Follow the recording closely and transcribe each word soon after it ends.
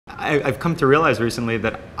I've come to realize recently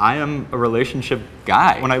that I am a relationship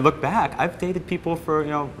guy. When I look back, I've dated people for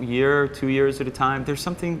a year, 2 years at a time. There's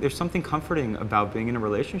something comforting about being in a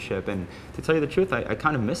relationship, and to tell you the truth, I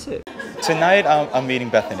kind of miss it. Tonight I'm meeting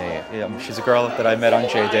Bethany. She's a girl that I met on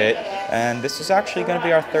JDate, and this is actually going to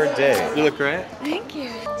be our third date. You look great. Thank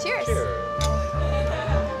you. Cheers.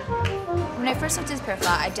 When I first looked at his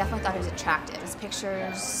profile, I definitely thought he was attractive. His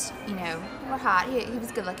pictures, were hot. He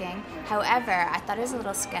was good looking. However, I thought it was a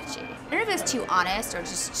little sketchy. I don't know if it was too honest or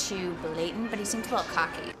just too blatant, but he seemed a little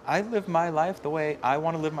cocky. I live my life the way I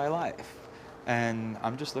want to live my life, and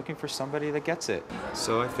I'm just looking for somebody that gets it.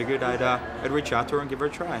 So I figured I'd reach out to her and give her a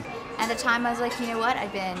try. At the time, I was like, you know what?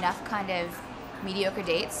 I've been enough kind of mediocre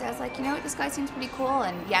dates. So I was like, you know what? This guy seems pretty cool,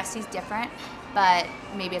 and yes, he's different, but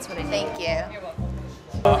maybe it's what I need. Thank you. You're welcome.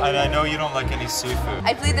 And I know you don't like any seafood.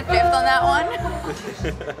 I plead the fifth on that one.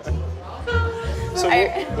 So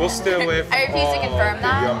we'll stay away from I refuse to confirm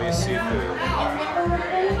that. Yummy seafood.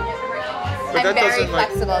 But I'm very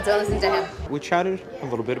flexible. Don't listen to him. We chatted a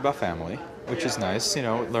little bit about family, which is nice.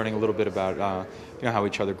 Learning a little bit about how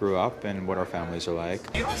each other grew up and what our families are like.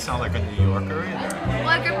 You don't sound like a New Yorker either. Well,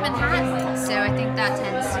 I grew up in Manhattan, so I think that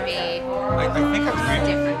tends to be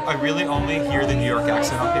different. I really only hear the New York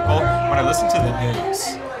accent on people when I listen to the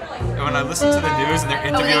news. And when I listen to the news and they're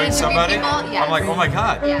interviewing somebody, I'm like, oh my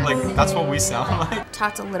God, like that's what we sound like.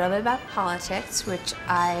 Talked a little bit about politics, which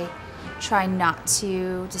I try not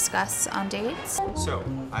to discuss on dates. So,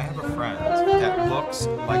 I have a friend that looks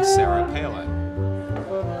like Sarah Palin.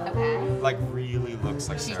 Okay. Like really looks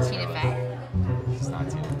like Sarah Palin. She's Tina Fey? She's not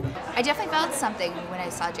Tina Fey. I definitely felt something when I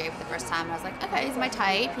saw Jay for the first time. I was like, okay, he's my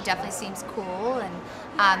type. He definitely seems cool,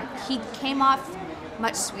 and he came off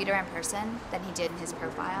much sweeter in person than he did in his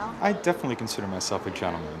profile. I definitely consider myself a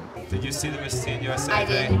gentleman. Did you see the Miss Teen USA I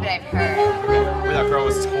thing? didn't, but I've heard. Where that girl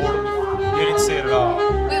was total. You didn't see it at all.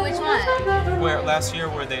 Wait, which one? Where last year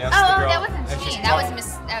where they asked the girl. Oh, that wasn't Teen. That was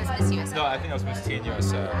Miss USA. No, I think that was Miss Teen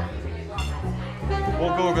USA.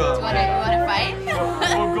 We'll Google it. Do you want to fight?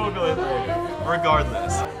 We'll Google it later.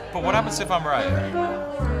 Regardless. But what happens if I'm right?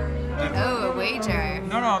 Oh, a wager.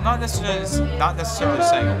 No, not necessarily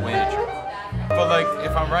saying a wager. But like,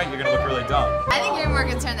 if I'm right, you're gonna look really dumb. I think you're more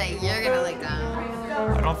concerned that you're gonna look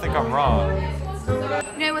dumb. I don't think I'm wrong.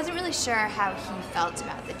 I wasn't really sure how he felt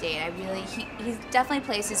about the date. He definitely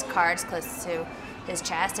plays his cards close to his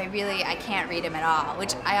chest. I can't read him at all,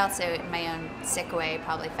 which I also, in my own sick way,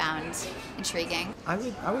 probably found intriguing. I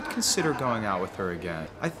would consider going out with her again.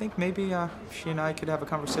 I think maybe she and I could have a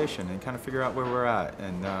conversation and kind of figure out where we're at,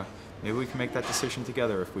 and maybe we can make that decision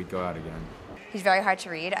together if we'd go out again. He's very hard to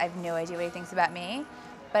read. I have no idea what he thinks about me,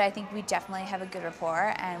 but I think we definitely have a good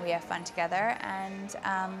rapport and we have fun together, and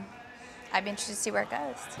I'd be interested to see where it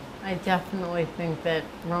goes. I definitely think that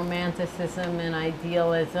romanticism and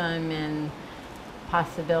idealism and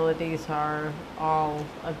possibilities are all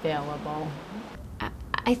available.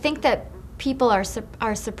 I think that people are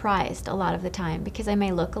surprised a lot of the time because I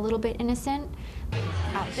may look a little bit innocent.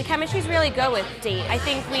 The chemistry's really good with Date. I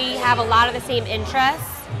think we have a lot of the same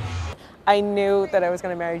interests. I knew that I was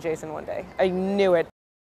going to marry Jason one day. I knew it.